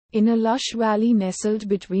In a lush valley nestled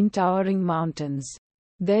between towering mountains,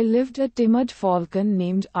 there lived a timid falcon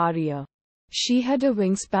named Arya. She had a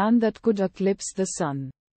wingspan that could eclipse the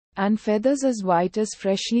sun, and feathers as white as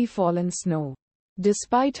freshly fallen snow.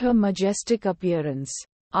 Despite her majestic appearance,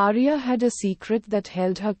 Arya had a secret that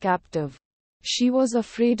held her captive. She was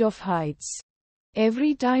afraid of heights.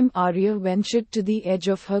 Every time Arya ventured to the edge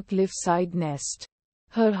of her cliffside nest,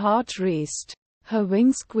 her heart raced, her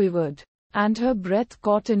wings quivered, and her breath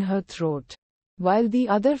caught in her throat. While the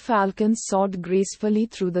other falcons soared gracefully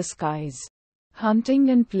through the skies, hunting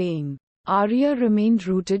and playing, Arya remained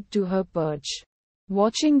rooted to her perch,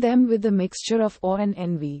 watching them with a mixture of awe and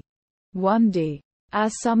envy. One day,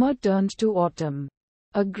 as summer turned to autumn,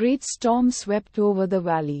 a great storm swept over the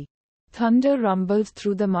valley. Thunder rumbled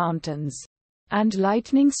through the mountains, and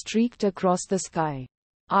lightning streaked across the sky.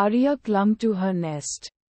 Arya clung to her nest,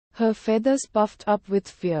 her feathers puffed up with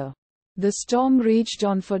fear. The storm raged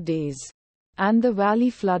on for days, and the valley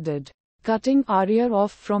flooded, cutting Arya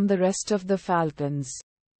off from the rest of the falcons.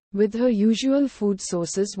 With her usual food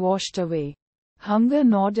sources washed away, hunger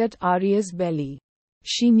gnawed at Arya's belly.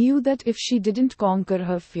 She knew that if she didn't conquer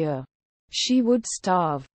her fear, she would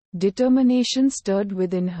starve. Determination stirred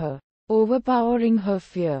within her, overpowering her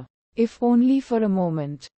fear. If only for a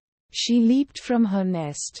moment. She leaped from her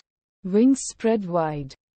nest, wings spread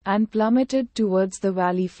wide, and plummeted towards the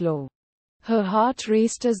valley floor. Her heart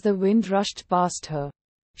raced as the wind rushed past her.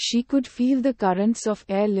 She could feel the currents of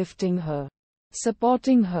air lifting her,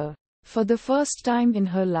 supporting her. For the first time in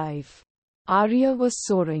her life, Arya was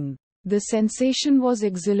soaring. The sensation was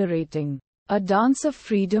exhilarating, a dance of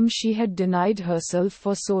freedom she had denied herself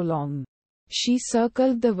for so long. She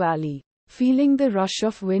circled the valley, feeling the rush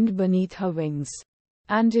of wind beneath her wings.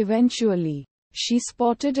 And eventually, she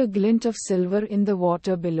spotted a glint of silver in the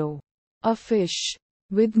water below. A fish.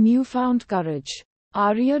 With newfound courage,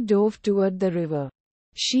 Arya dove toward the river.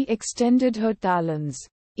 She extended her talons,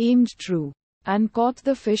 aimed true, and caught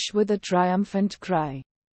the fish with a triumphant cry.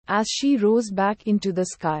 As she rose back into the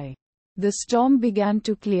sky, the storm began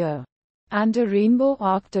to clear, and a rainbow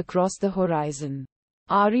arced across the horizon.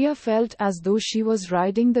 Arya felt as though she was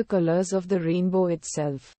riding the colors of the rainbow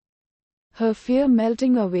itself, her fear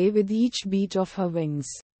melting away with each beat of her wings.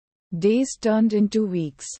 Days turned into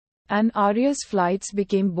weeks, and Arya's flights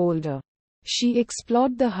became bolder. She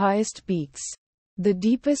explored the highest peaks, the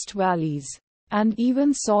deepest valleys, and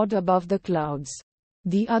even soared above the clouds.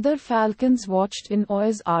 The other falcons watched in awe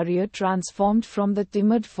as Arya transformed from the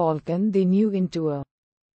timid falcon they knew into a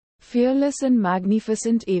fearless and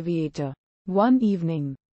magnificent aviator. One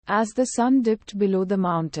evening, as the sun dipped below the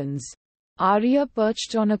mountains, Arya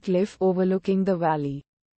perched on a cliff overlooking the valley.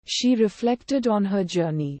 She reflected on her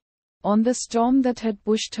journey, on the storm that had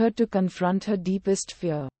pushed her to confront her deepest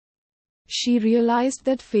fear. She realized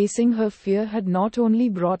that facing her fear had not only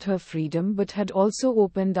brought her freedom but had also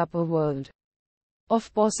opened up a world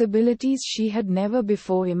of possibilities she had never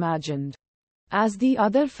before imagined. As the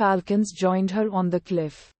other falcons joined her on the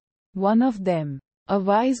cliff, one of them, a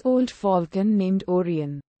wise old falcon named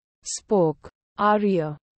Orion, spoke.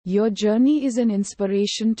 Arya, your journey is an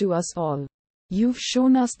inspiration to us all. You've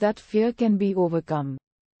shown us that fear can be overcome,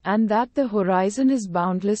 and that the horizon is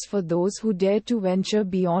boundless for those who dare to venture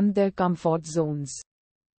beyond their comfort zones.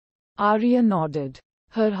 Arya nodded,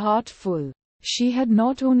 her heart full. She had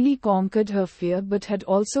not only conquered her fear but had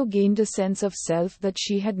also gained a sense of self that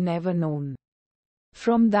she had never known.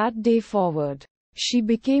 From that day forward, she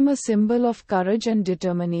became a symbol of courage and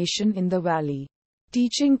determination in the valley,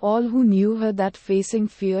 teaching all who knew her that facing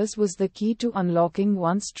fears was the key to unlocking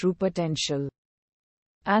one's true potential.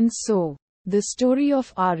 And so, the story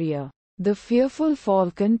of Arya, the fearful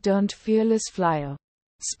falcon turned fearless flyer,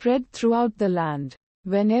 spread throughout the land.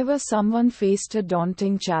 Whenever someone faced a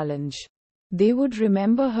daunting challenge, they would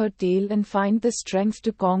remember her tale and find the strength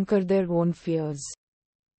to conquer their own fears,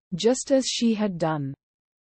 just as she had done.